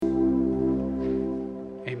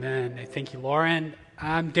Thank you, Lauren.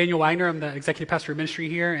 I'm Daniel Wagner. I'm the executive pastor of ministry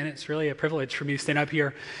here, and it's really a privilege for me to stand up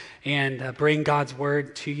here and bring God's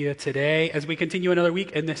word to you today as we continue another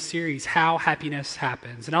week in this series, How Happiness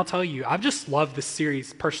Happens. And I'll tell you, I've just loved this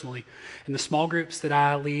series personally in the small groups that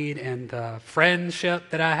I lead and the friendship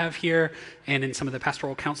that I have here and in some of the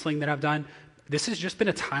pastoral counseling that I've done. This has just been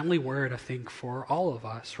a timely word, I think, for all of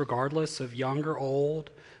us, regardless of young or old,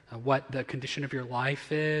 what the condition of your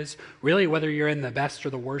life is, really whether you're in the best or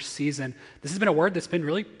the worst season. This has been a word that's been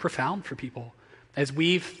really profound for people as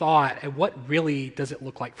we've thought, what really does it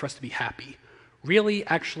look like for us to be happy? Really,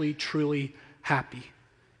 actually, truly happy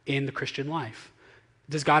in the Christian life?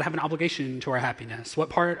 Does God have an obligation to our happiness? What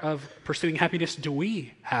part of pursuing happiness do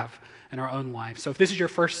we have in our own life? So if this is your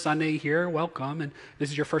first Sunday here, welcome. And this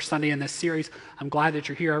is your first Sunday in this series, I'm glad that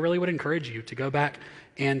you're here. I really would encourage you to go back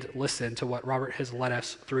and listen to what Robert has led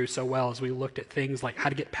us through so well as we looked at things like how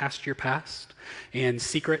to get past your past and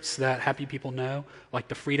secrets that happy people know, like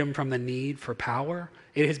the freedom from the need for power.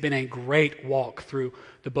 It has been a great walk through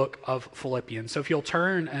the book of Philippians. So if you'll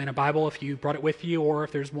turn in a Bible, if you brought it with you, or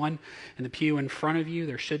if there's one in the pew in front of you,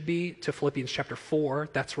 there should be, to Philippians chapter 4.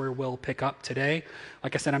 That's where we'll pick up today.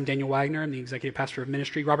 Like I said, I'm Daniel Wagner. I'm the executive pastor of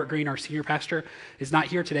ministry. Robert Green, our senior pastor, is not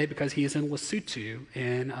here today because he is in Lesotho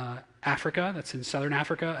in Africa. That's in southern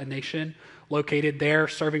Africa, a nation located there,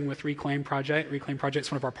 serving with Reclaim Project. Reclaim Project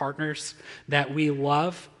is one of our partners that we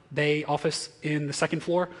love. They office in the second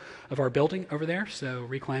floor of our building over there. So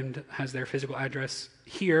Reclaimed has their physical address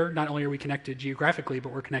here. Not only are we connected geographically,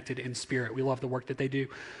 but we're connected in spirit. We love the work that they do,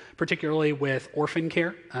 particularly with orphan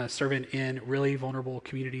care, serving in really vulnerable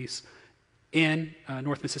communities in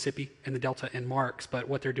North Mississippi and the Delta and Marks. But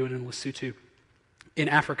what they're doing in Lesotho in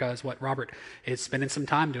Africa is what Robert is spending some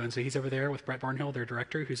time doing. So he's over there with Brett Barnhill, their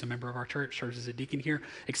director, who's a member of our church, serves as a deacon here.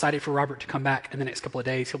 Excited for Robert to come back in the next couple of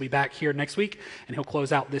days. He'll be back here next week, and he'll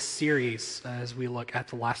close out this series as we look at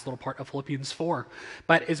the last little part of Philippians 4.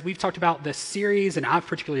 But as we've talked about this series, and I've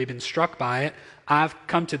particularly been struck by it, I've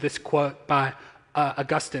come to this quote by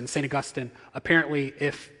Augustine, St. Augustine. Apparently,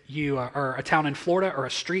 if you are a town in Florida or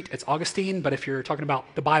a street, it's Augustine, but if you're talking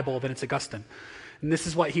about the Bible, then it's Augustine. And this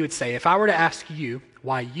is what he would say: if I were to ask you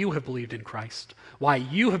why you have believed in Christ, why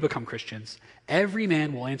you have become Christians, every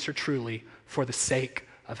man will answer truly, for the sake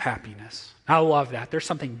of happiness. I love that. There's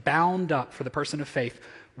something bound up for the person of faith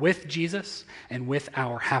with Jesus and with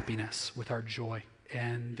our happiness, with our joy,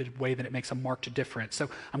 and the way that it makes a marked difference. So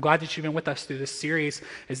I'm glad that you've been with us through this series,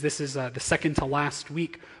 as this is the second to last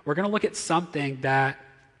week. We're going to look at something that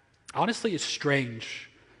honestly is strange.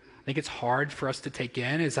 I think it's hard for us to take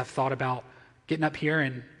in as I've thought about getting up here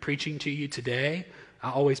and preaching to you today.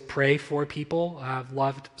 I always pray for people. I've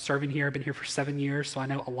loved serving here. I've been here for 7 years, so I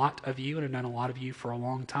know a lot of you and have known a lot of you for a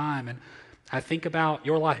long time. And I think about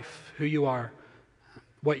your life, who you are,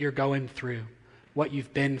 what you're going through, what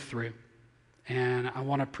you've been through. And I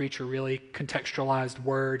want to preach a really contextualized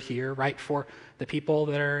word here, right, for the people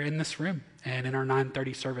that are in this room and in our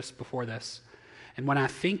 9:30 service before this. And when I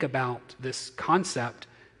think about this concept,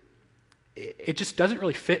 it just doesn't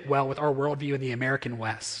really fit well with our worldview in the American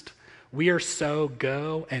West. We are so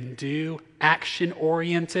go and do,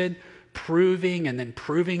 action-oriented, proving and then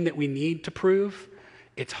proving that we need to prove.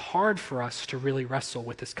 It's hard for us to really wrestle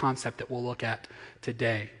with this concept that we'll look at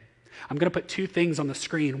today. I'm going to put two things on the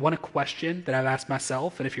screen. One, a question that I've asked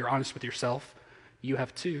myself, and if you're honest with yourself, you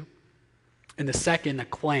have too. And the second, a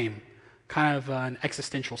claim, kind of an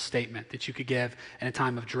existential statement that you could give in a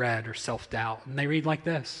time of dread or self-doubt. And they read like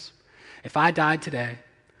this: if I died today,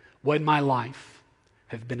 would my life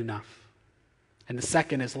have been enough? And the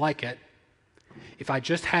second is like it: if I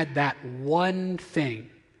just had that one thing,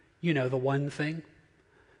 you know, the one thing,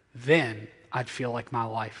 then I'd feel like my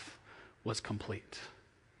life was complete.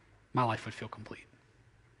 My life would feel complete.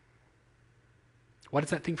 What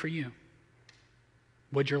is that thing for you?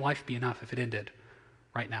 Would your life be enough if it ended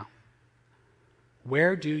right now?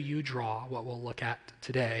 Where do you draw, what we'll look at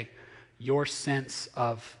today, your sense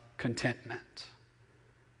of contentment?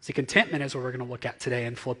 See, contentment is what we're going to look at today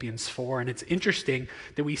in Philippians 4, and it's interesting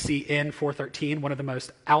that we see in 4:13, one of the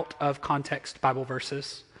most out-of-context Bible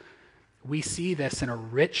verses. We see this in a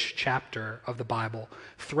rich chapter of the Bible,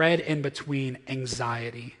 thread in between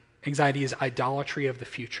anxiety. Anxiety is idolatry of the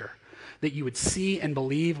future, that you would see and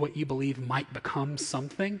believe what you believe might become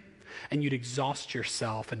something, and you'd exhaust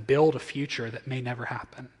yourself and build a future that may never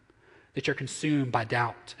happen, that you're consumed by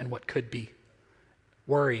doubt and what could be.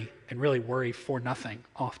 Worry, and really worry for nothing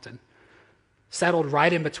often. Settled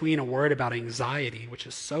right in between a word about anxiety, which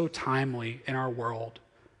is so timely in our world,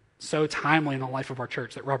 so timely in the life of our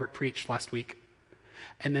church that Robert preached last week.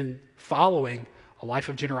 And then following a life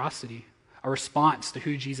of generosity, a response to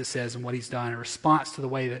who Jesus is and what he's done, a response to the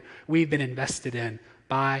way that we've been invested in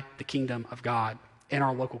by the kingdom of God in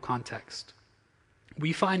our local context.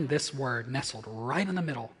 We find this word nestled right in the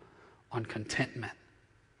middle on contentment.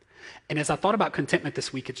 And as I thought about contentment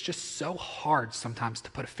this week, it's just so hard sometimes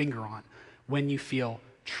to put a finger on when you feel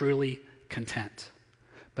truly content.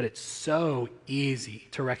 But it's so easy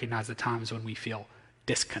to recognize the times when we feel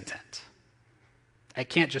discontent. It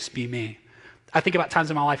can't just be me. I think about times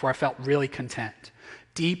in my life where I felt really content,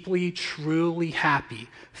 deeply, truly happy,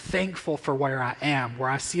 thankful for where I am, where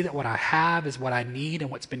I see that what I have is what I need and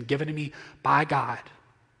what's been given to me by God.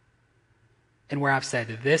 And where I've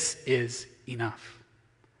said, this is enough.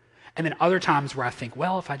 And then other times where I think,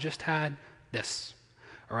 well, if I just had this,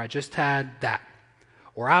 or I just had that,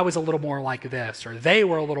 or I was a little more like this, or they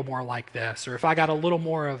were a little more like this, or if I got a little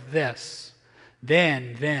more of this,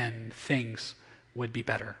 then things would be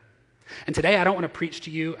better. And today I don't want to preach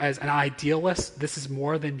to you as an idealist. This is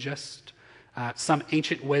more than just some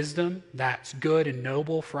ancient wisdom that's good and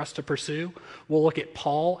noble for us to pursue. We'll look at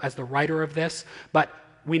Paul as the writer of this, but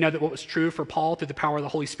we know that what was true for Paul through the power of the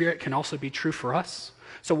Holy Spirit can also be true for us.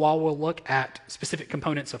 So while we'll look at specific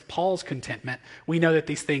components of Paul's contentment, we know that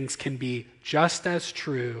these things can be just as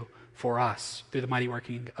true for us through the mighty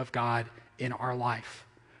working of God in our life.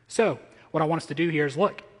 So what I want us to do here is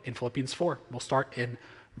look in Philippians 4. We'll start in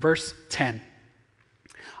verse 10.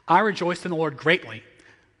 I rejoiced in the Lord greatly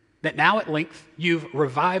that now at length you've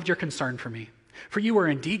revived your concern for me. For you were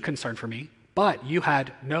indeed concerned for me, but you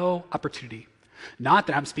had no opportunity. Not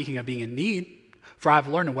that I'm speaking of being in need, for I've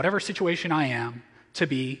learned in whatever situation I am to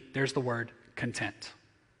be, there's the word, content.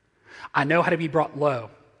 I know how to be brought low,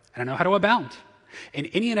 and I know how to abound. In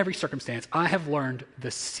any and every circumstance, I have learned the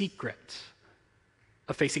secret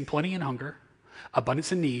of facing plenty and hunger,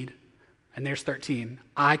 abundance and need, and there's 13,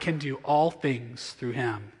 I can do all things through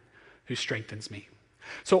him who strengthens me.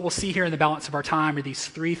 So what we'll see here in the balance of our time are these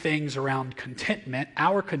three things around contentment,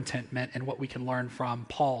 our contentment, and what we can learn from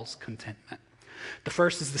Paul's contentment. The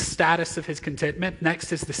first is the status of his contentment.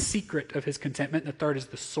 Next is the secret of his contentment. And the third is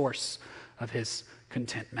the source of his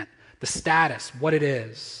contentment. The status, what it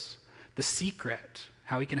is. The secret,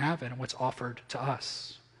 how he can have it and what's offered to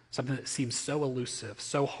us. Something that seems so elusive,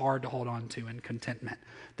 so hard to hold on to in contentment,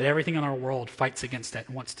 that everything in our world fights against it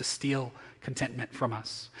and wants to steal contentment from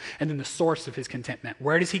us. And then the source of his contentment.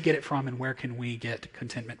 Where does he get it from and where can we get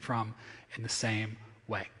contentment from in the same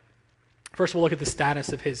way? First, we'll look at the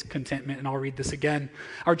status of his contentment, and I'll read this again.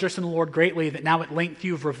 I rejoice in the Lord greatly that now at length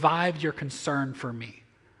you've revived your concern for me.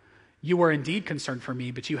 You were indeed concerned for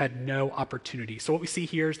me, but you had no opportunity. So what we see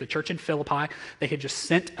here is the church in Philippi, they had just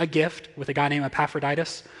sent a gift with a guy named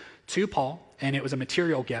Epaphroditus to Paul, and it was a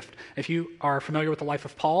material gift. If you are familiar with the life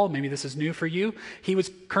of Paul, maybe this is new for you, he was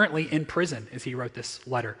currently in prison as he wrote this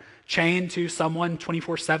letter, chained to someone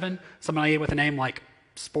 24/7, somebody with a name like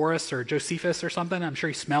Sporus or Josephus or something. I'm sure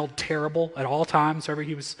he smelled terrible at all times, whoever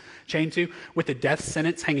he was chained to, with the death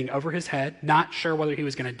sentence hanging over his head, not sure whether he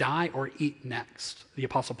was going to die or eat next. The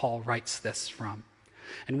Apostle Paul writes this from.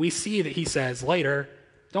 And we see that he says later,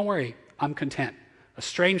 don't worry, I'm content. A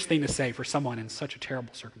strange thing to say for someone in such a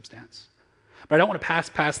terrible circumstance. But I don't want to pass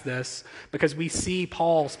past this because we see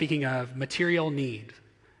Paul speaking of material need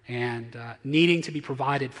and needing to be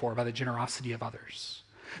provided for by the generosity of others.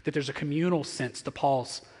 That there's a communal sense to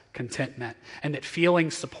Paul's contentment, and that feeling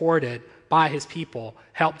supported by his people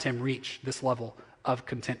helped him reach this level of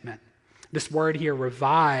contentment. This word here,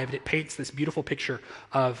 revived, it paints this beautiful picture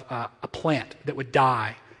of a plant that would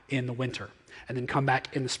die in the winter and then come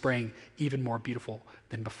back in the spring even more beautiful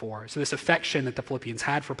than before. So this affection that the Philippians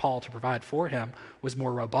had for Paul to provide for him was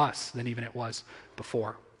more robust than even it was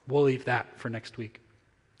before. We'll leave that for next week.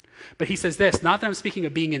 But he says this, not that I'm speaking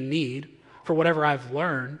of being in need, for whatever I have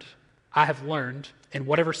learned in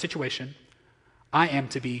whatever situation, I am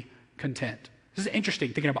to be content. This is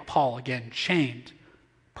interesting, thinking about Paul again, chained,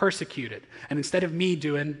 persecuted. And instead of me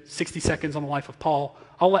doing 60 seconds on the life of Paul,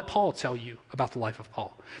 I'll let Paul tell you about the life of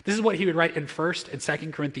Paul. This is what he would write in 1st and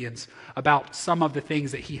 2nd Corinthians about some of the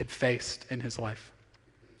things that he had faced in his life.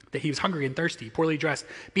 That he was hungry and thirsty, poorly dressed,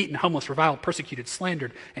 beaten, homeless, reviled, persecuted,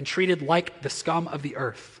 slandered, and treated like the scum of the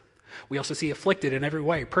earth. We also see afflicted in every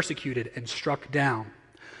way, persecuted and struck down.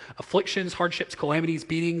 Afflictions, hardships, calamities,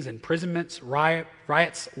 beatings, imprisonments,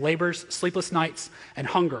 riots, labors, sleepless nights, and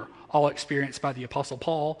hunger, all experienced by the Apostle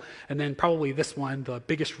Paul. And then probably this one, the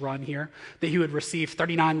biggest run here, that he would receive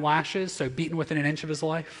 39 lashes, so beaten within an inch of his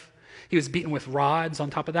life. He was beaten with rods on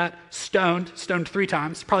top of that, stoned 3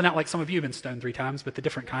 times. Probably not like some of you have been stoned 3 times, but the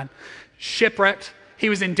different kind. Shipwrecked. He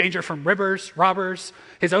was in danger from rivers, robbers,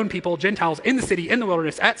 his own people, Gentiles, in the city, in the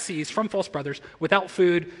wilderness, at seas, from false brothers, without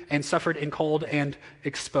food, and suffered in cold and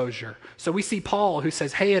exposure. So we see Paul who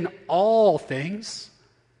says, hey, in all things,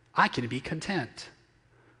 I can be content.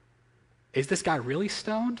 Is this guy really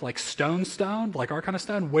stoned? Like stoned? Like our kind of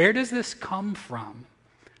stone? Where does this come from?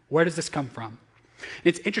 Where does this come from?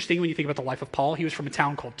 It's interesting when you think about the life of Paul. He was from a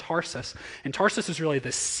town called Tarsus, and Tarsus is really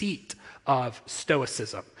the seat of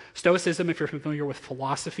Stoicism. Stoicism, if you're familiar with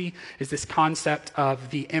philosophy, is this concept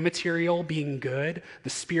of the immaterial being good, the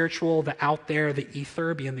spiritual, the out there, the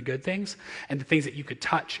ether being the good things, and the things that you could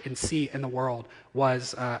touch and see in the world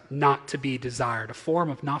was not to be desired. A form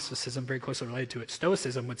of Gnosticism very closely related to it.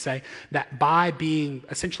 Stoicism would say that by being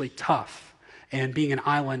essentially tough and being an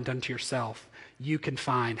island unto yourself, you can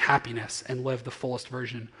find happiness and live the fullest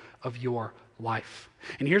version of your life.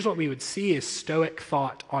 And here's what we would see is Stoic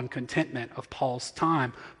thought on contentment of Paul's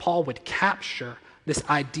time. Paul would capture this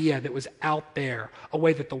idea that was out there, a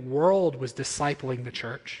way that the world was discipling the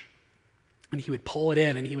church, and he would pull it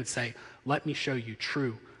in and he would say, let me show you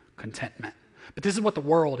true contentment. But this is what the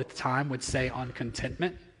world at the time would say on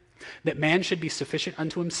contentment, that man should be sufficient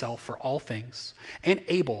unto himself for all things, and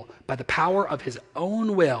able by the power of his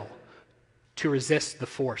own will to resist the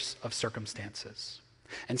force of circumstances.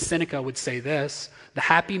 And Seneca would say this, the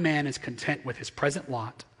happy man is content with his present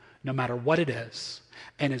lot, no matter what it is,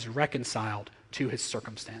 and is reconciled to his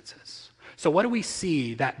circumstances. So what do we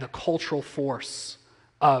see that the cultural force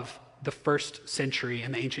of the first century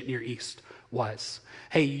in the ancient Near East was?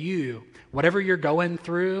 Hey, you, whatever you're going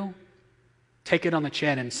through, take it on the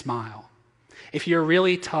chin and smile. If you're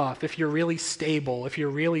really tough, if you're really stable, if you're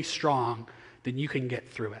really strong, then you can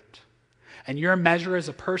get through it. And your measure as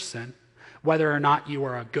a person, whether or not you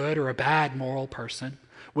are a good or a bad moral person,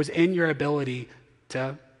 was in your ability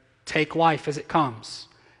to take life as it comes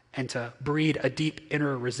and to breed a deep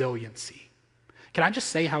inner resiliency. Can I just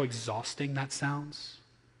say how exhausting that sounds?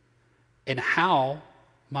 And how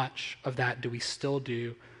much of that do we still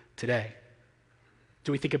do today?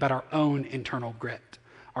 Do we think about our own internal grit,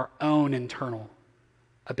 our own internal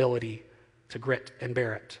ability to grit and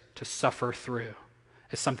bear it, to suffer through,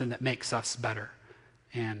 as something that makes us better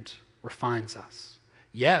and refines us?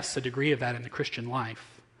 Yes, a degree of that in the Christian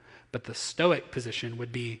life, but the Stoic position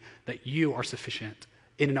would be that you are sufficient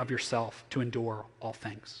in and of yourself to endure all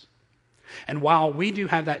things. And while we do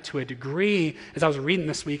have that to a degree, as I was reading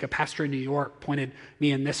this week, a pastor in New York pointed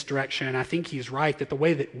me in this direction, and I think he's right, that the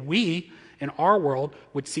way that we in our world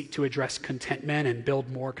would seek to address contentment and build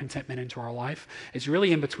more contentment into our life is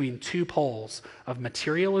really in between two poles of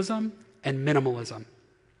materialism and minimalism.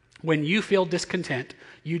 When you feel discontent,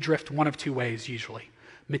 you drift one of two ways usually.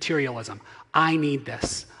 Materialism. I need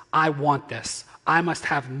this. I want this. I must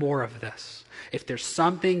have more of this. If there's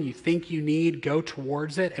something you think you need, go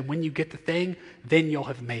towards it, and when you get the thing, then you'll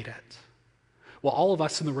have made it. Well, all of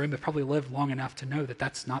us in the room have probably lived long enough to know that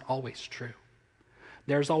that's not always true.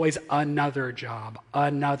 There's always another job,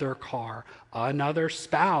 another car, another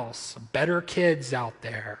spouse, better kids out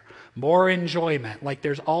there, more enjoyment. Like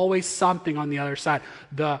there's always something on the other side.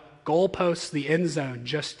 The goalposts, the end zone,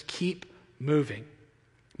 just keep moving.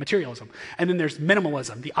 Materialism. And then there's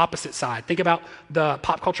minimalism, the opposite side. Think about the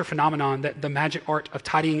pop culture phenomenon that the magic art of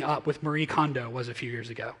tidying up with Marie Kondo was a few years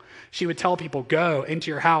ago. She would tell people, go into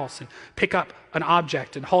your house and pick up an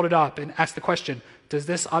object and hold it up and ask the question, does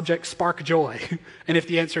this object spark joy? And if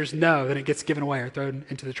the answer is no, then it gets given away or thrown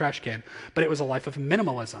into the trash can. But it was a life of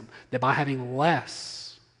minimalism, that by having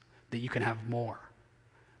less, that you can have more.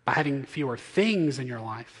 By having fewer things in your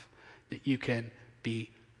life, that you can be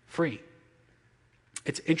free.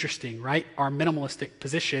 It's interesting, right? Our minimalistic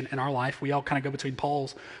position in our life, we all kind of go between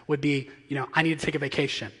poles, would be, I need to take a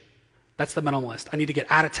vacation. That's the minimalist. I need to get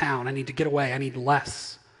out of town. I need to get away. I need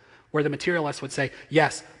less. Where the materialist would say,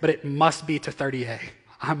 yes, but it must be to 30A.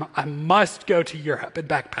 I must go to Europe and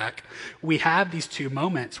backpack. We have these two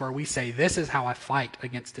moments where we say, this is how I fight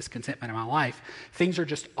against discontentment in my life. Things are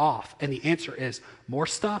just off. And the answer is more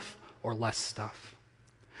stuff or less stuff.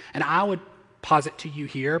 And I would posit to you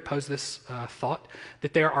here, pose this thought,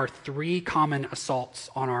 that there are three common assaults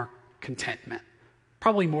on our contentment.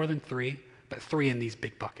 Probably more than three, but three in these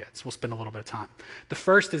big buckets. We'll spend a little bit of time. The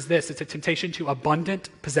first is this. It's a temptation to abundant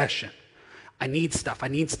possession. I need stuff. I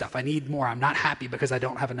need more. I'm not happy because I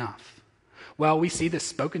don't have enough. Well, we see this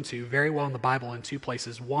spoken to very well in the Bible in two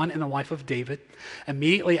places. One, in the life of David.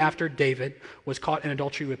 Immediately after David was caught in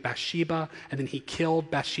adultery with Bathsheba, and then he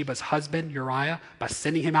killed Bathsheba's husband, Uriah, by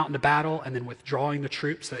sending him out into battle and then withdrawing the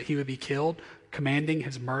troops so that he would be killed, commanding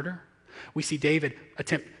his murder. We see David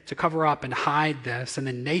attempt to cover up and hide this, and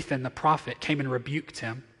then Nathan, the prophet, came and rebuked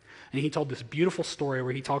him. And he told this beautiful story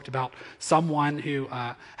where he talked about someone who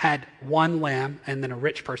had one lamb and then a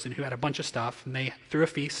rich person who had a bunch of stuff, and they threw a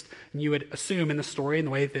feast. And you would assume in the story, in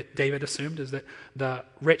the way that David assumed, is that the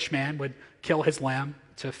rich man would kill his lamb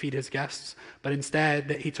to feed his guests, but instead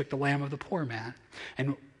that he took the lamb of the poor man.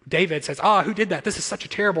 And David says, who did that? This is such a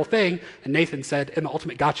terrible thing. And Nathan said, in the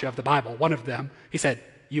ultimate gotcha of the Bible, one of them, he said,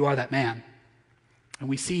 you are that man. And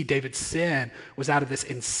we see David's sin was out of this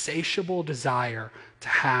insatiable desire to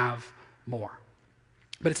have more.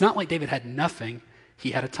 But it's not like David had nothing,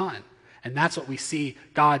 he had a ton. And that's what we see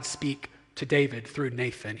God speak to David through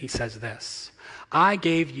Nathan. He says this, I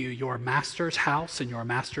gave you your master's house and your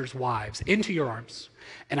master's wives into your arms,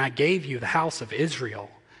 and I gave you the house of Israel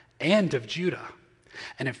and of Judah.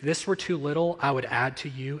 And if this were too little, I would add to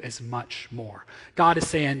you as much more. God is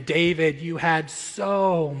saying, David, you had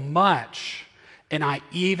so much, and I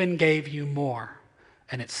even gave you more,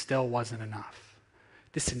 and it still wasn't enough.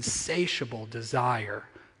 This insatiable desire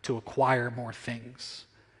to acquire more things,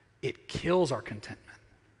 it kills our contentment.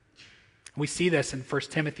 We see this in 1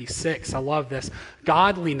 Timothy 6. I love this.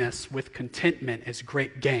 Godliness with contentment is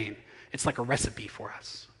great gain. It's like a recipe for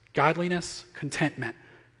us. Godliness, contentment,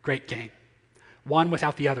 great gain. One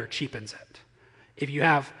without the other cheapens it. If you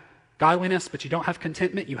have godliness but you don't have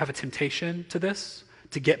contentment, you have a temptation to this,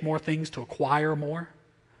 to get more things, to acquire more.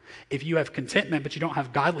 If you have contentment but you don't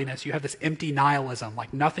have godliness, you have this empty nihilism,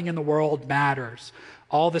 like nothing in the world matters.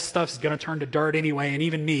 All this stuff is going to turn to dirt anyway, and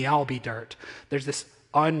even me, I'll be dirt. There's this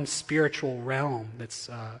unspiritual realm that's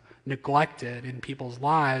neglected in people's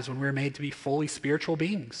lives when we're made to be fully spiritual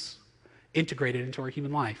beings, integrated into our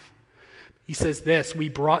human life. He says this, we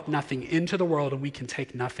brought nothing into the world and we can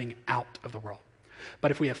take nothing out of the world.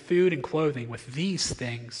 But if we have food and clothing, with these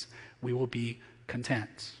things, we will be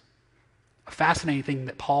content. A fascinating thing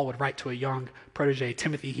that Paul would write to a young protege,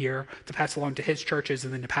 Timothy, here, to pass along to his churches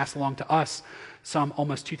and then to pass along to us some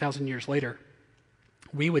almost 2,000 years later.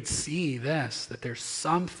 We would see this, that there's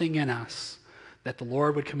something in us that the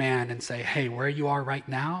Lord would command and say, hey, where you are right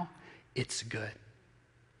now, it's good.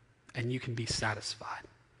 And you can be satisfied.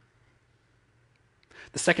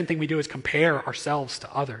 The second thing we do is compare ourselves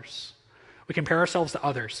to others. We compare ourselves to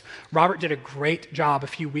others. Robert did a great job a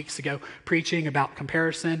few weeks ago preaching about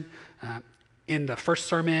comparison in the first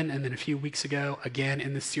sermon, and then a few weeks ago, again,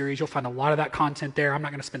 in this series. You'll find a lot of that content there. I'm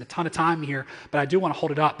not going to spend a ton of time here, but I do want to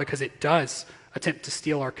hold it up because it does attempt to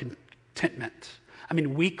steal our contentment. I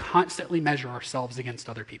mean, we constantly measure ourselves against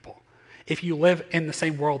other people. If you live in the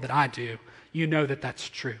same world that I do, you know that that's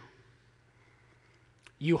true.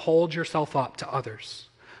 You hold yourself up to others.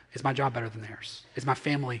 Is my job better than theirs? Is my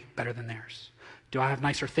family better than theirs? Do I have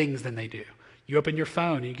nicer things than they do? You open your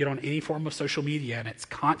phone and you get on any form of social media, and it's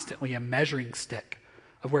constantly a measuring stick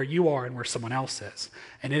of where you are and where someone else is.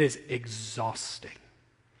 And it is exhausting.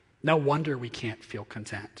 No wonder we can't feel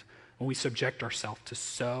content when we subject ourselves to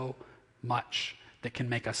so much that can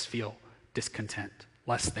make us feel discontent,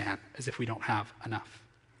 less than, as if we don't have enough.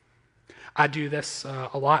 I do this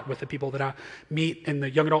a lot with the people that I meet in the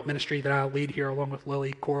young adult ministry that I lead here along with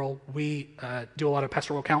Lily Coral. We do a lot of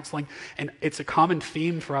pastoral counseling, and it's a common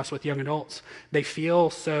theme for us with young adults. They feel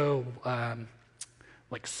so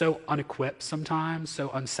so unequipped sometimes, so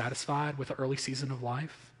unsatisfied with the early season of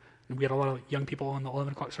life. And we had a lot of young people in the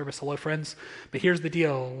 11 o'clock service. Hello, friends. But here's the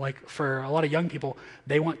deal. Like for a lot of young people,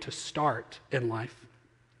 they want to start in life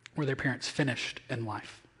where their parents finished in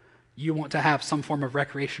life. You want to have some form of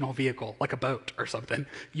recreational vehicle, like a boat or something.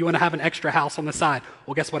 You want to have an extra house on the side.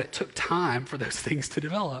 Well, guess what? It took time for those things to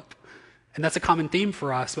develop. And that's a common theme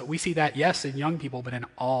for us, but we see that, yes, in young people, but in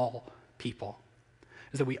all people,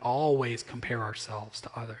 is that we always compare ourselves to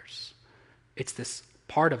others. It's this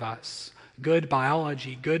part of us, good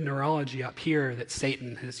biology, good neurology up here that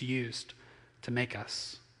Satan has used to make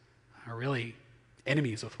us really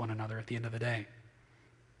enemies with one another at the end of the day.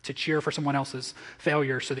 To cheer for someone else's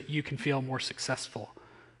failure so that you can feel more successful.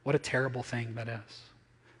 What a terrible thing that is.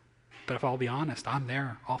 But if I'll be honest, I'm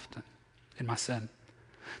there often in my sin.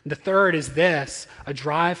 The third is this, a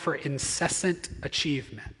drive for incessant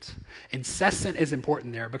achievement. Incessant is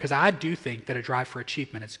important there because I do think that a drive for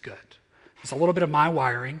achievement is good. It's a little bit of my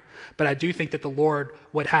wiring, but I do think that the Lord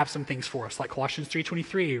would have some things for us, like Colossians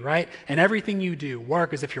 3:23, right? And everything you do,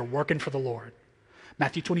 work as if you're working for the Lord.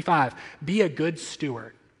 Matthew 25, be a good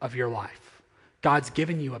steward of your life. God's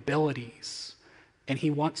given you abilities, and he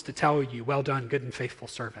wants to tell you, well done, good and faithful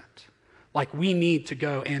servant. Like we need to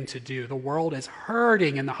go and to do. The world is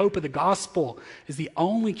hurting, and the hope of the gospel is the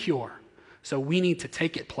only cure So we need to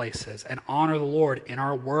take it places and honor the Lord in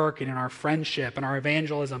our work and in our friendship and our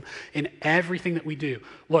evangelism, in everything that we do.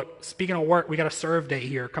 Look, speaking of work, we got a serve day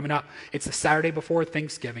here coming up. It's the Saturday before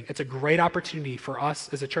Thanksgiving. It's a great opportunity for us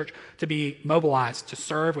as a church to be mobilized to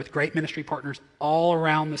serve with great ministry partners all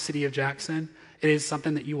around the city of Jackson. It is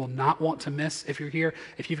something that you will not want to miss if you're here.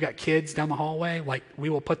 If you've got kids down the hallway, like, we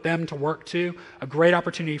will put them to work too. A great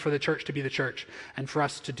opportunity for the church to be the church and for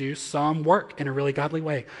us to do some work in a really godly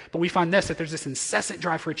way. But we find that there's this incessant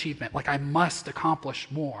drive for achievement, like I must accomplish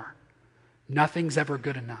more. Nothing's ever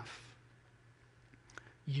good enough.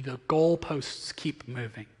 The goalposts keep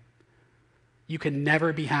moving. You can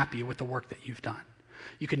never be happy with the work that you've done.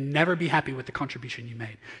 You can never be happy with the contribution you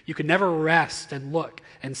made. You can never rest and look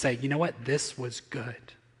and say, you know what, this was good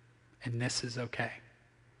and this is okay.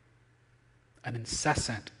 An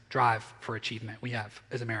incessant drive for achievement we have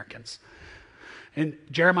as Americans. And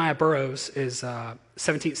Jeremiah Burroughs is a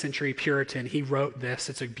 17th century Puritan. He wrote this.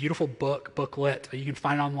 It's a beautiful booklet. You can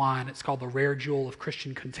find it online. It's called The Rare Jewel of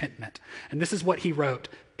Christian Contentment. And this is what he wrote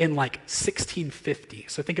in 1650.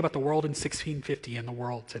 So think about the world in 1650 and the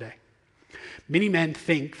world today. Many men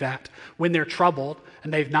think that when they're troubled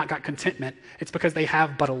and they've not got contentment, it's because they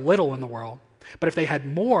have but a little in the world. But if they had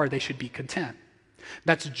more, they should be content.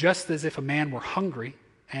 That's just as if a man were hungry,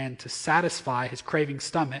 and to satisfy his craving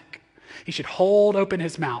stomach, he should hold open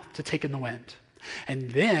his mouth to take in the wind,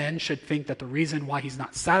 and then should think that the reason why he's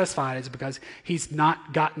not satisfied is because he's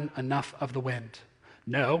not gotten enough of the wind.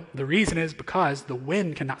 No, the reason is because the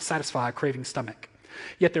wind cannot satisfy a craving stomach.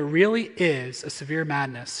 Yet there really is a severe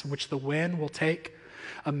madness in which the wind will take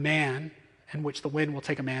a man,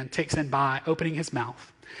 takes in by opening his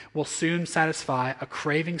mouth, will soon satisfy a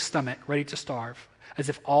craving stomach ready to starve, as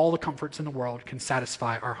if all the comforts in the world can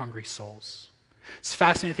satisfy our hungry souls. It's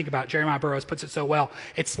fascinating to think about. Jeremiah Burroughs puts it so well.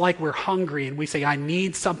 It's like we're hungry and we say, I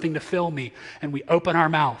need something to fill me, and we open our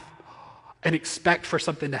mouth and expect for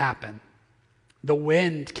something to happen. The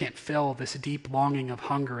wind can't fill this deep longing of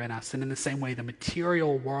hunger in us. And in the same way, the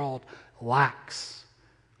material world lacks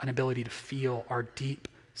an ability to feel our deep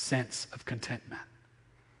sense of contentment.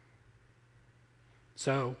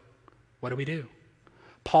 So, what do?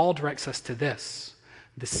 Paul directs us to this,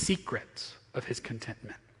 the secret of his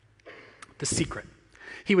contentment. The secret.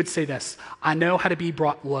 He would say this, I know how to be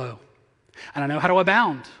brought low, and I know how to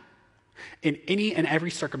abound. In any and every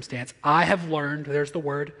circumstance, I have learned, there's the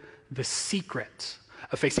word, the secret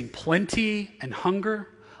of facing plenty and hunger,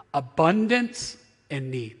 abundance and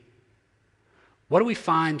need. What do we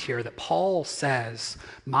find here that Paul says,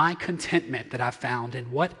 my contentment that I've found in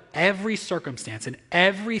every circumstance, in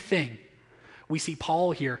everything? We see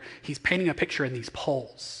Paul here, he's painting a picture in these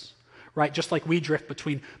poles, right? Just like we drift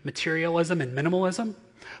between materialism and minimalism,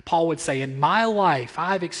 Paul would say, in my life,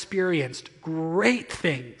 I've experienced great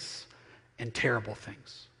things and terrible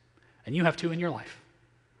things. And you have too in your life.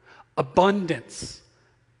 Abundance,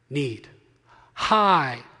 need.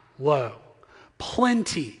 High, low.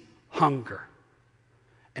 Plenty, hunger.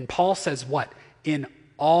 And Paul says what? In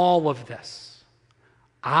all of this,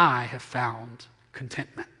 I have found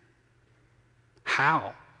contentment.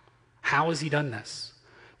 How? How has he done this?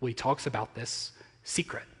 Well, he talks about this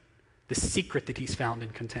secret. The secret that he's found in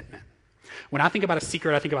contentment. When I think about a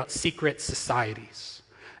secret, I think about secret societies.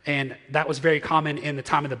 And that was very common in the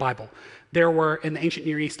time of the Bible. There were, in the ancient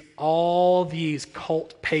Near East, all these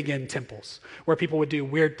cult pagan temples where people would do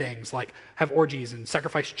weird things like have orgies and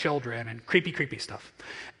sacrifice children and creepy stuff.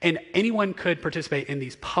 And anyone could participate in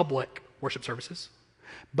these public worship services,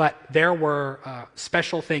 but there were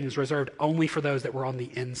special things reserved only for those that were on the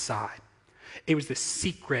inside. It was the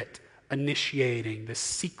secret initiating, the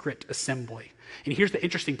secret assembly. And here's the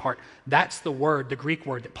interesting part. That's the word, the Greek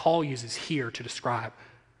word that Paul uses here to describe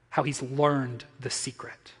how he's learned the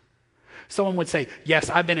secret. Someone would say, yes,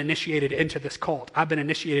 I've been initiated into this cult. I've been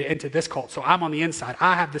initiated into this cult, so I'm on the inside.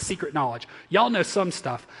 I have the secret knowledge. Y'all know some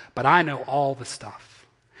stuff, but I know all the stuff.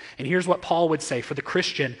 And here's what Paul would say for the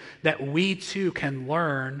Christian, that we too can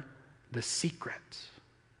learn the secret.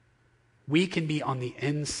 We can be on the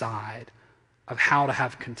inside of how to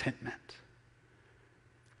have contentment.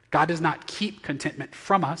 God does not keep contentment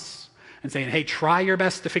from us and saying, hey, try your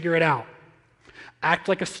best to figure it out. Act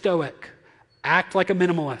like a stoic. Act like a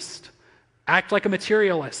minimalist. Act like a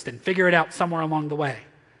materialist and figure it out somewhere along the way.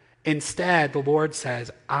 Instead, the Lord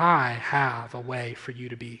says, I have a way for you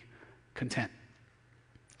to be content.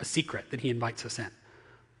 A secret that he invites us in.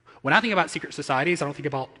 When I think about secret societies, I don't think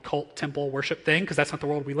about cult, temple, worship thing, because that's not the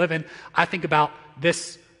world we live in. I think about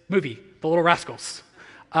this movie, The Little Rascals.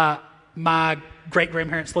 My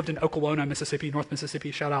great-grandparents lived in Okolona, Mississippi, North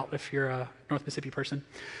Mississippi. Shout out if you're a North Mississippi person.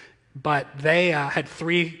 but they had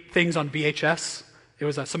 3 things on VHS. It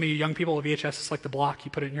was some of you young people, VHS is like the block,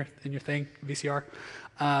 you put it in your thing, VCR.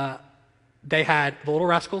 They had The Little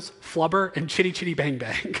Rascals, Flubber, and Chitty Chitty Bang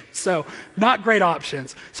Bang. So not great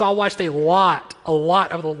options. So I watched a lot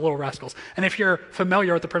of The Little Rascals. And if you're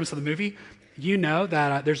familiar with the premise of the movie, you know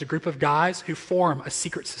that there's a group of guys who form a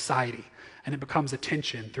secret society, and it becomes a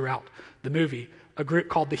tension throughout the movie, a group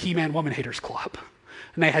called the He-Man Woman Haters Club.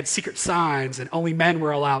 And they had secret signs, and only men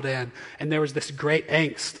were allowed in. And there was this great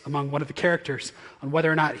angst among one of the characters on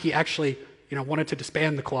whether or not he actually wanted to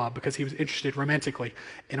disband the club because he was interested romantically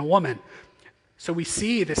in a woman. So we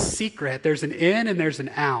see this secret. There's an in and there's an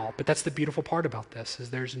out. But that's the beautiful part about this, is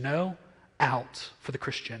there's no out for the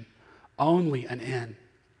Christian, only an in.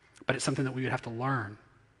 But it's something that we would have to learn,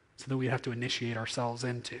 something we'd have to initiate ourselves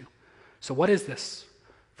into. So what is this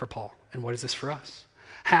for Paul? And what is this for us?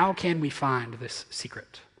 How can we find this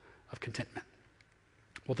secret of contentment?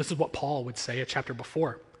 Well, this is what Paul would say a chapter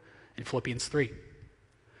before in Philippians 3.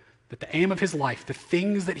 That the aim of his life, the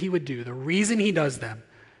things that he would do, the reason he does them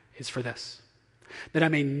is for this. That I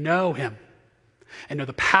may know him and know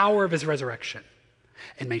the power of his resurrection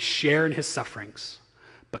and may share in his sufferings,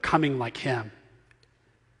 becoming like him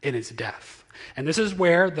in his death. And this is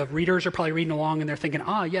where the readers are probably reading along and they're thinking,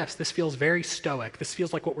 yes, this feels very stoic. This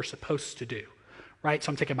feels like what we're supposed to do, right? So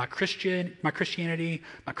I'm taking my Christianity, my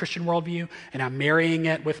Christian worldview, and I'm marrying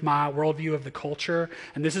it with my worldview of the culture.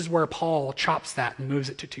 And this is where Paul chops that and moves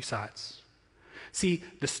it to 2 sides. See,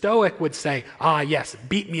 the Stoic would say, yes,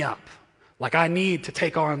 beat me up. Like I need to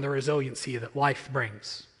take on the resiliency that life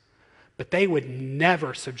brings. But they would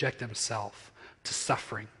never subject themselves to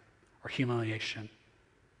suffering or humiliation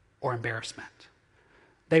or embarrassment.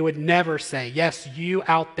 They would never say, yes, you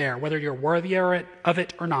out there, whether you're worthy of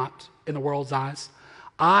it or not in the world's eyes,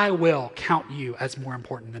 I will count you as more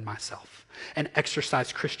important than myself and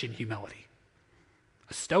exercise Christian humility.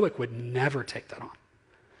 A Stoic would never take that on.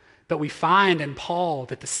 But we find in Paul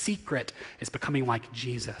that the secret is becoming like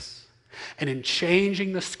Jesus. And in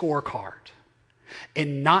changing the scorecard,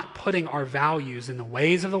 in not putting our values in the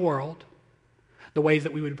ways of the world, the ways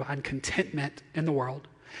that we would find contentment in the world,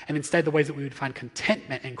 and instead the ways that we would find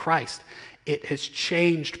contentment in Christ, it has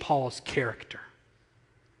changed Paul's character.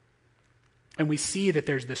 And we see that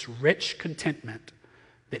there's this rich contentment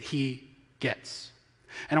that he gets.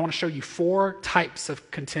 And I want to show you 4 types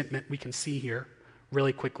of contentment we can see here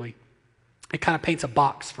really quickly. It kind of paints a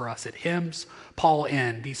box for us. It hems Paul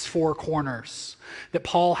in, these 4 corners. That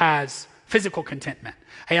Paul has physical contentment.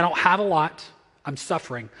 Hey, I don't have a lot. I'm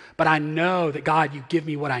suffering. But I know that, God, you give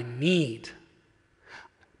me what I need.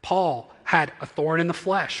 Paul had a thorn in the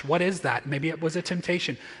flesh. What is that? Maybe it was a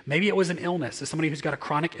temptation. Maybe it was an illness. As somebody who's got a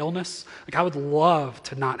chronic illness, I would love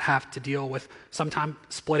to not have to deal with sometime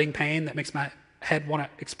splitting pain that makes my head want to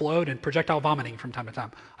explode and projectile vomiting from time to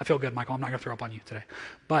time. I feel good, Michael. I'm not going to throw up on you today.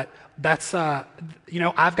 But that's,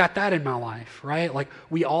 I've got that in my life, right? Like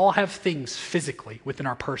we all have things physically within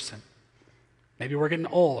our person. Maybe we're getting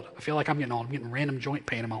old. I feel like I'm getting old. I'm getting random joint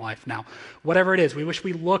pain in my life now. Whatever it is, we wish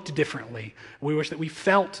we looked differently. We wish that we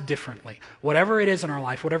felt differently. Whatever it is in our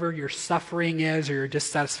life, whatever your suffering is or your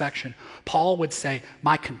dissatisfaction, Paul would say,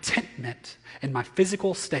 my contentment in my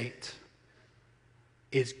physical state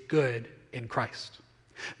is good in Christ.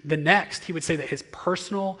 The next, he would say that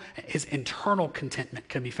his internal contentment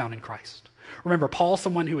can be found in Christ. Remember, Paul's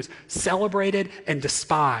someone who is celebrated and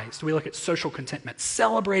despised. We look at social contentment,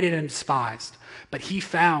 celebrated and despised. But he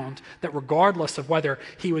found that regardless of whether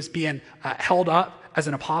he was being held up as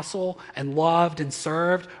an apostle and loved and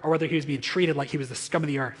served, or whether he was being treated like he was the scum of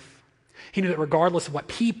the earth, he knew that regardless of what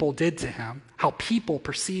people did to him, how people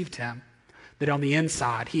perceived him, that on the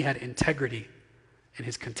inside he had integrity in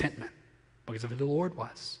his contentment because of who the Lord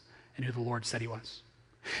was and who the Lord said he was.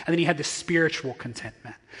 And then he had this spiritual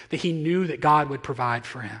contentment, that he knew that God would provide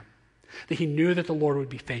for him, that he knew that the Lord would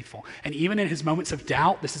be faithful. And even in his moments of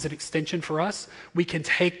doubt, this is an extension for us, we can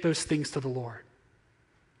take those things to the Lord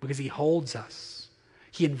because he holds us.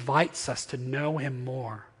 He invites us to know him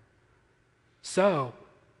more. So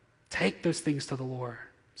take those things to the Lord.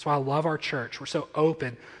 That's why I love our church. We're so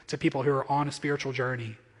open to people who are on a spiritual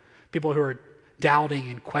journey, people who are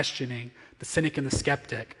doubting and questioning, the cynic and the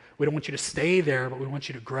skeptic. We don't want you to stay there, but we want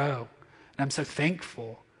you to grow. And I'm so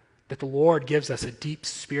thankful that the Lord gives us a deep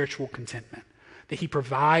spiritual contentment, that he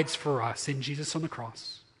provides for us in Jesus on the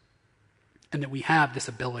cross, and that we have this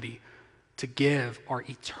ability to give our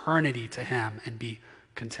eternity to him and be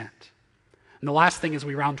content. And the last thing as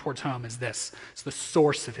we round towards home is this. It's the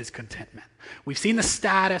source of his contentment. We've seen the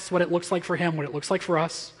status, what it looks like for him, what it looks like for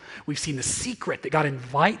us. We've seen the secret that God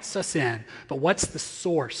invites us in. But what's the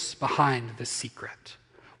source behind the secret?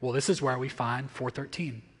 Well, this is where we find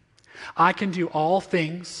 4:13. I can do all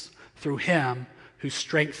things through him who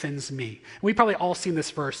strengthens me. And we've probably all seen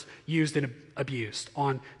this verse used and abused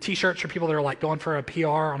on t-shirts for people that are like going for a PR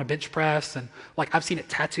on a bench press. And like I've seen it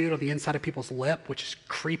tattooed on the inside of people's lip, which is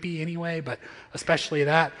creepy anyway, but especially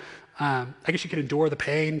that. I guess you can endure the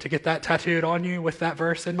pain to get that tattooed on you with that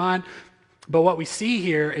verse in mind. But what we see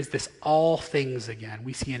here is this all things again.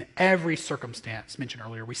 We see in every circumstance mentioned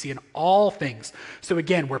earlier. We see in all things. So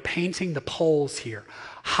again, we're painting the poles here.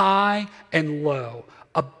 High and low,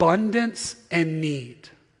 abundance and need.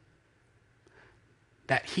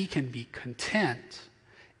 That he can be content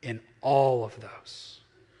in all of those.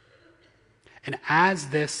 And as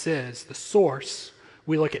this is the source,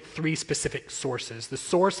 we look at three specific sources. The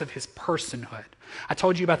source of his personhood. I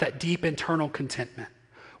told you about that deep internal contentment.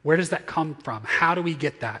 Where does that come from? How do we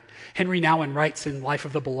get that? Henry Nouwen writes in Life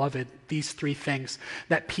of the Beloved these three things,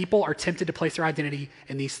 that people are tempted to place their identity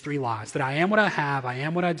in these three lies, that I am what I have, I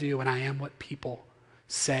am what I do, and I am what people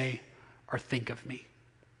say or think of me.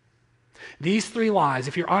 These three lies,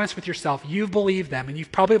 if you're honest with yourself, you've believed them, and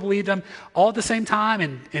you've probably believed them all at the same time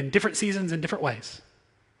in different seasons in different ways.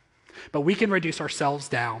 But we can reduce ourselves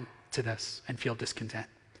down to this and feel discontent.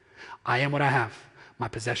 I am what I have, my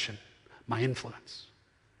possession, my influence.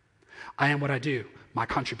 I am what I do, my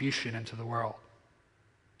contribution into the world.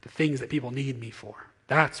 The things that people need me for.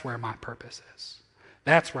 That's where my purpose is.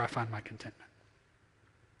 That's where I find my contentment.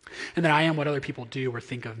 And that I am what other people do or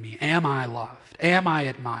think of me. Am I loved? Am I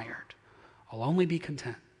admired? I'll only be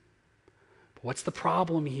content. But what's the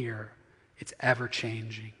problem here? It's ever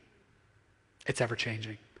changing. It's ever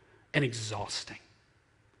changing and exhausting.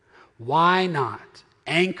 Why not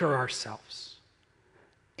anchor ourselves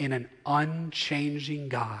in an unchanging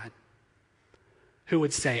God who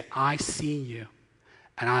would say, I see you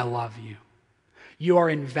and I love you. You are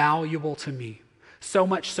invaluable to me, so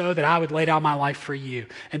much so that I would lay down my life for you.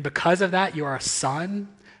 And because of that, you are a son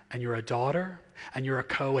and you're a daughter and you're a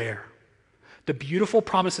co-heir. The beautiful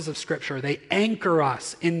promises of Scripture, they anchor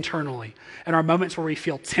us internally in our moments where we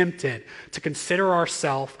feel tempted to consider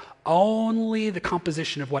ourselves only the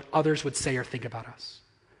composition of what others would say or think about us.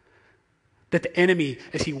 That the enemy,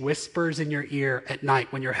 as he whispers in your ear at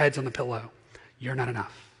night when your head's on the pillow, you're not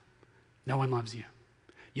enough. No one loves you.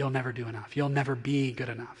 You'll never do enough. You'll never be good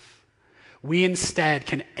enough. We instead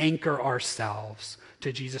can anchor ourselves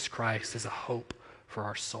to Jesus Christ as a hope for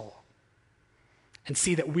our soul. And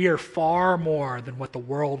see that we are far more than what the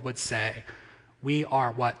world would say. We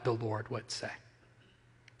are what the Lord would say.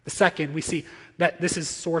 The second, we see that this is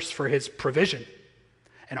source for his provision.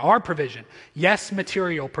 And our provision, yes,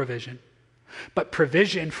 material provision, but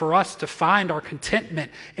provision for us to find our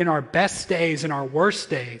contentment in our best days and our worst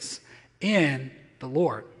days in the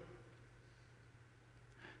Lord.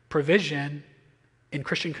 Provision in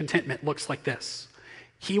Christian contentment looks like this.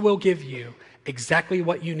 He will give you exactly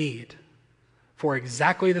what you need for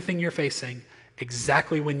exactly the thing you're facing,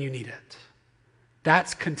 exactly when you need it.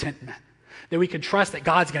 That's contentment. That we can trust that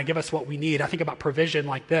God's going to give us what we need. I think about provision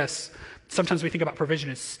like this. Sometimes we think about provision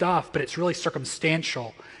as stuff, but it's really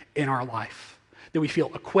circumstantial in our life. That we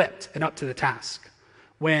feel equipped and up to the task.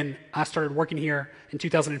 When I started working here in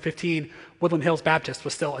 2015, Woodland Hills Baptist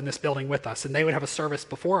was still in this building with us, and they would have a service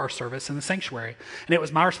before our service in the sanctuary. And it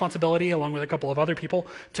was my responsibility, along with a couple of other people,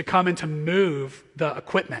 to come and to move the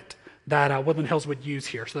equipment that Woodland Hills would use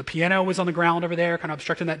here. So the piano was on the ground over there, kind of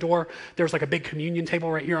obstructing that door. There was like a big communion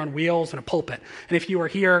table right here on wheels and a pulpit. And if you were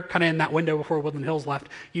here, kind of in that window before Woodland Hills left,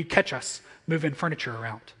 you'd catch us moving furniture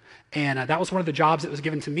around. And that was one of the jobs that was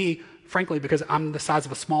given to me, frankly, because I'm the size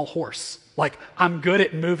of a small horse. Like, I'm good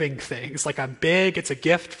at moving things. Like, I'm big. It's a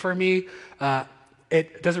gift for me.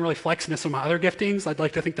 It doesn't really flex into some of my other giftings. I'd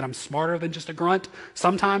like to think that I'm smarter than just a grunt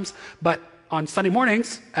sometimes. But on Sunday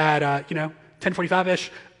mornings at,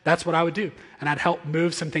 10:45-ish, that's what I would do. And I'd help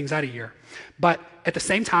move some things out of here. But at the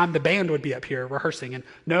same time, the band would be up here rehearsing. And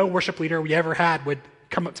no worship leader we ever had would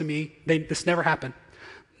come up to me. This never happened.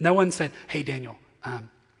 No one said, hey, Daniel,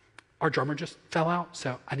 our drummer just fell out,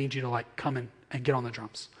 so I need you to come and get on the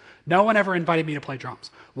drums. No one ever invited me to play drums.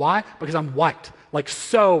 Why? Because I'm white,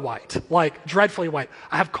 so white, dreadfully white.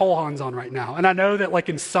 I have Cole Haans on right now. And I know that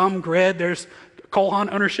in some grid, there's Cole Haan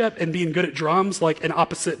ownership and being good at drums in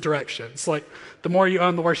opposite directions. The more you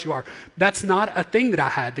own, the worse you are. That's not a thing that I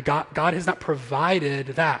had. God has not provided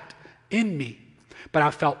that in me. But I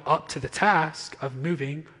felt up to the task of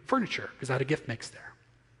moving furniture because I had a gift mix there.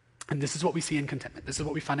 And this is what we see in contentment. This is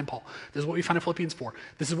what we find in Paul. This is what we find in Philippians 4.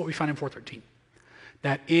 This is what we find in 4:13.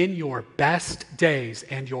 That in your best days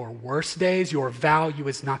and your worst days, your value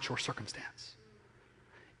is not your circumstance.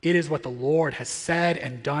 It is what the Lord has said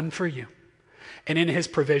and done for you. And in his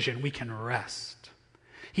provision, we can rest.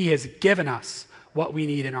 He has given us what we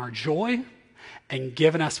need in our joy and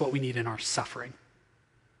given us what we need in our suffering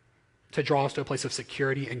to draw us to a place of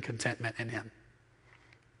security and contentment in him.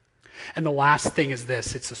 And the last thing is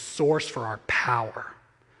this: it's a source for our power.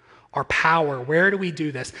 Our power, where do we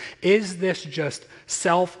do this? Is this just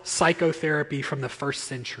self-psychotherapy from the first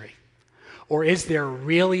century? Or is there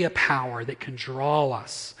really a power that can draw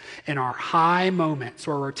us in our high moments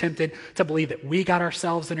where we're tempted to believe that we got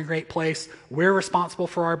ourselves in a great place, we're responsible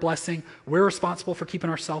for our blessing, we're responsible for keeping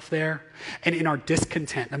ourselves there, and in our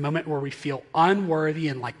discontent, the moment where we feel unworthy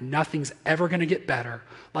and like nothing's ever going to get better,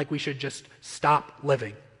 like we should just stop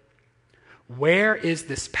living? Where is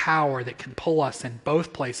this power that can pull us in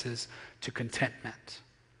both places to contentment?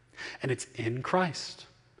 And it's in Christ.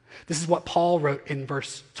 This is what Paul wrote in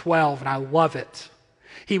verse 12, and I love it.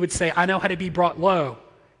 He would say, I know how to be brought low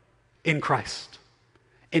in Christ.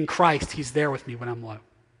 In Christ, he's there with me when I'm low.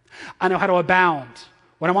 I know how to abound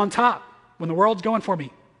when I'm on top, when the world's going for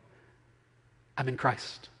me. I'm in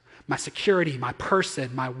Christ. My security, my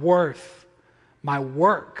person, my worth, my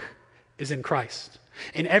work is in Christ.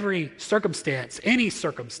 In every circumstance, any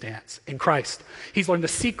circumstance, in Christ. He's learned the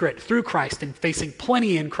secret through Christ and facing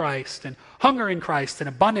plenty in Christ and hunger in Christ and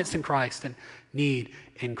abundance in Christ and need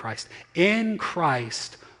in Christ. In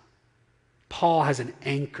Christ, Paul has an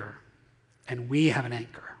anchor and we have an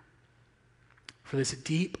anchor for this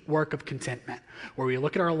deep work of contentment where we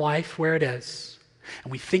look at our life where it is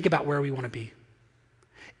and we think about where we want to be.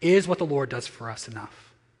 Is what the Lord does for us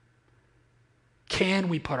enough? Can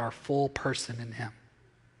we put our full person in him?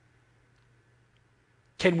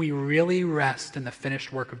 Can we really rest in the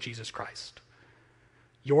finished work of Jesus Christ?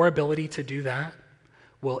 Your ability to do that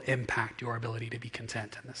will impact your ability to be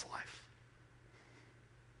content in this life.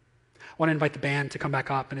 I want to invite the band to come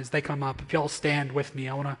back up, and as they come up, if y'all stand with me,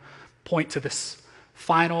 I want to point to this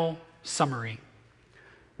final summary.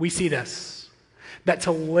 We see this, that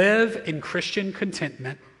to live in Christian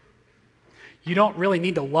contentment, you don't really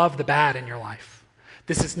need to love the bad in your life.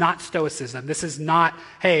 This is not stoicism. This is not,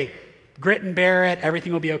 hey, grit and bear it,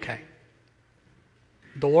 everything will be okay.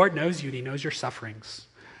 The Lord knows you and he knows your sufferings,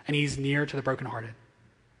 and he's near to the brokenhearted.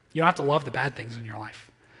 You don't have to love the bad things in your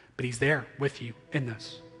life, but he's there with you in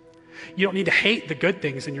those. You don't need to hate the good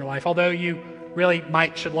things in your life, although you really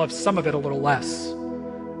should love some of it a little less.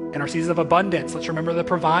 In our season of abundance, let's remember the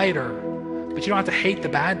provider. But you don't have to hate the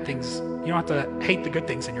bad things. You don't have to hate the good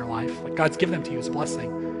things in your life. Like God's given them to you as a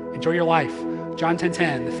blessing. Enjoy your life. John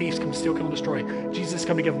 10:10, the thieves come to steal, kill, and destroy. Jesus has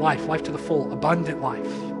come to give life, life to the full, abundant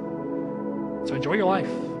life. So enjoy your life.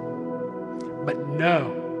 But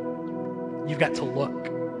know you've got to look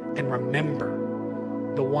and remember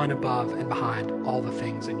the one above and behind all the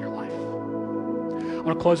things in your life. I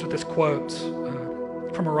want to close with this quote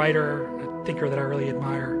from a writer, a thinker that I really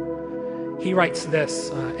admire. He writes this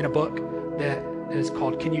in a book that is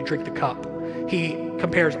called Can You Drink the Cup? He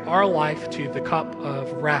compares our life to the cup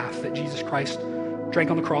of wrath that Jesus Christ drank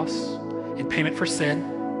on the cross in payment for sin,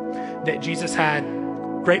 that Jesus had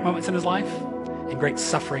great moments in his life and great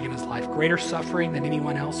suffering in his life, greater suffering than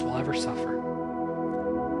anyone else will ever suffer.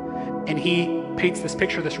 And he paints this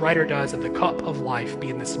picture, this writer does, of the cup of life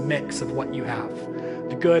being this mix of what you have,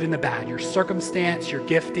 the good and the bad, your circumstance, your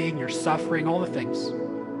gifting, your suffering, all the things.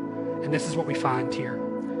 And this is what we find here.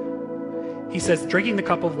 He says, drinking the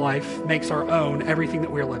cup of life makes our own everything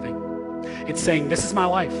that we're living. It's saying, this is my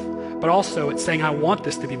life, but also it's saying, I want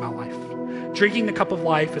this to be my life. Drinking the cup of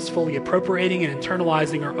life is fully appropriating and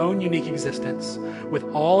internalizing our own unique existence with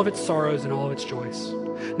all of its sorrows and all of its joys.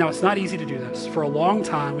 Now, it's not easy to do this. For a long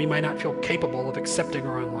time, we might not feel capable of accepting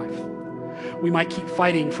our own life. We might keep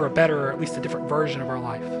fighting for a better or at least a different version of our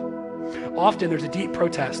life. Often, there's a deep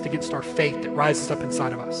protest against our faith that rises up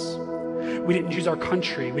inside of us. We didn't choose our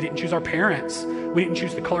country. We didn't choose our parents. We didn't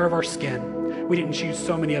choose the color of our skin. We didn't choose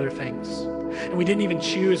so many other things. And we didn't even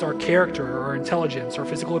choose our character or our intelligence or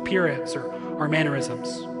physical appearance or our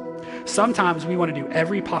mannerisms. Sometimes we want to do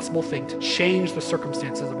every possible thing to change the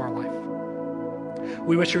circumstances of our life.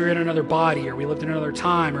 We wish we were in another body, or we lived in another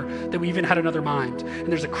time, or that we even had another mind. And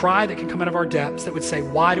there's a cry that can come out of our depths that would say,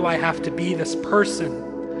 why do I have to be this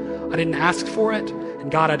person? I didn't ask for it,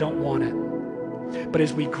 and God, I don't want it. But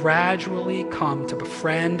as we gradually come to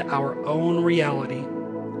befriend our own reality,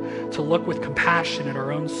 to look with compassion at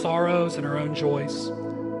our own sorrows and our own joys,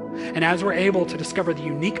 and as we're able to discover the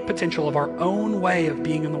unique potential of our own way of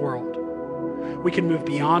being in the world, we can move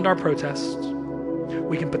beyond our protests.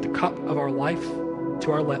 We can put the cup of our life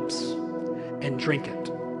to our lips and drink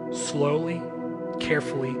it slowly,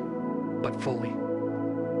 carefully, but fully.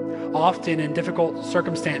 Often in difficult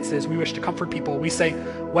circumstances, we wish to comfort people. We say,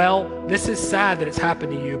 well, this is sad that it's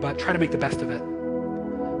happened to you, but try to make the best of it.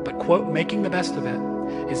 But, quote, making the best of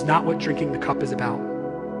it is not what drinking the cup is about.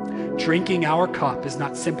 Drinking our cup is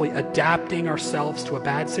not simply adapting ourselves to a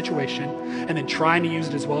bad situation and then trying to use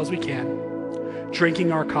it as well as we can.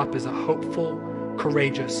 Drinking our cup is a hopeful,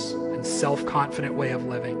 courageous, and self-confident way of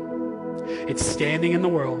living. It's standing in the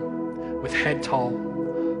world with head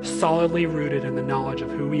tall, solidly rooted in the knowledge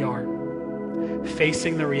of who we are,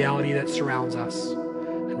 facing the reality that surrounds us,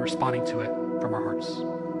 and responding to it from our hearts.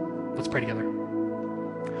 Let's pray together.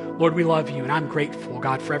 Lord, we love you, and I'm grateful,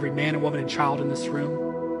 God, for every man and woman and child in this room.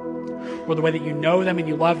 Lord, the way that you know them and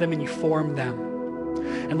you love them and you form them.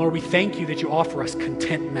 And Lord, we thank you that you offer us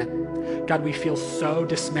contentment. God, we feel so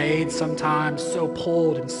dismayed sometimes, so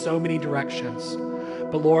pulled in so many directions.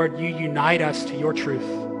 But Lord, you unite us to your truth.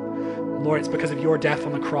 Lord, it's because of your death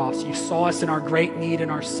on the cross. You saw us in our great need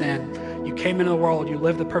and our sin. You came into the world. You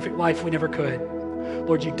lived the perfect life we never could.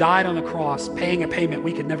 Lord, you died on the cross, paying a payment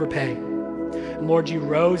we could never pay. And Lord, you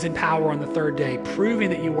rose in power on the third day, proving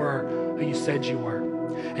that you were who you said you were.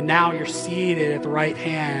 And now you're seated at the right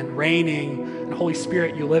hand, reigning, and Holy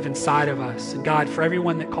Spirit, you live inside of us. And God, for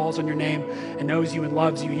everyone that calls on your name and knows you and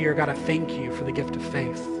loves you here, God, I thank you for the gift of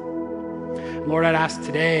faith. And Lord, I'd ask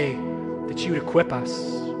today that you would equip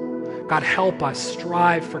us. God, help us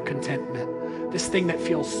strive for contentment, this thing that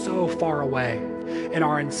feels so far away, in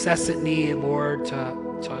our incessant need, Lord,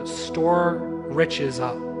 to store riches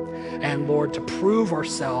up, and Lord, to prove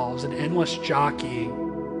ourselves in endless jockeying.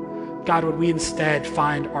 God, would we instead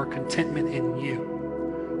find our contentment in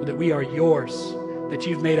you, that we are yours, that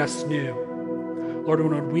you've made us new. Lord,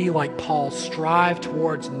 would we, like Paul, strive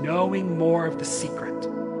towards knowing more of the secret,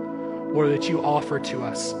 Lord, that you offer to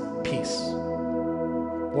us peace.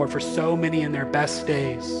 Lord, for so many in their best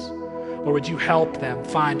days, Lord, would you help them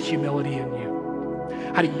find humility in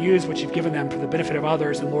you, how to use what you've given them for the benefit of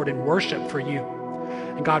others, and Lord, in worship for you.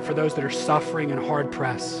 And God, for those that are suffering and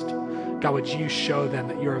hard-pressed, God, would you show them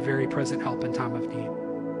that you're a very present help in time of need,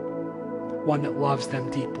 one that loves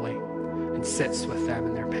them deeply and sits with them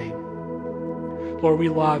in their pain. Lord, we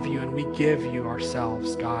love you and we give you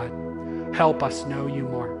ourselves, God. Help us know you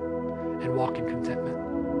more and walk in contentment.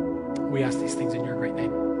 We ask these things in your great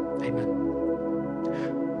name.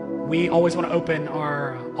 Amen. We always want to open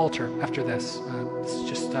our altar after this. It's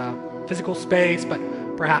just a physical space, but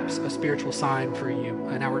perhaps a spiritual sign for you,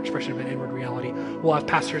 an outward expression of an inward reality. We'll have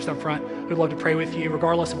pastors up front who'd love to pray with you,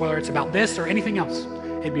 regardless of whether it's about this or anything else.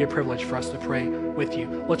 It'd be a privilege for us to pray with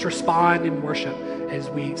you. Let's respond in worship as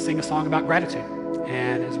we sing a song about gratitude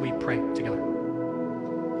and as we pray together.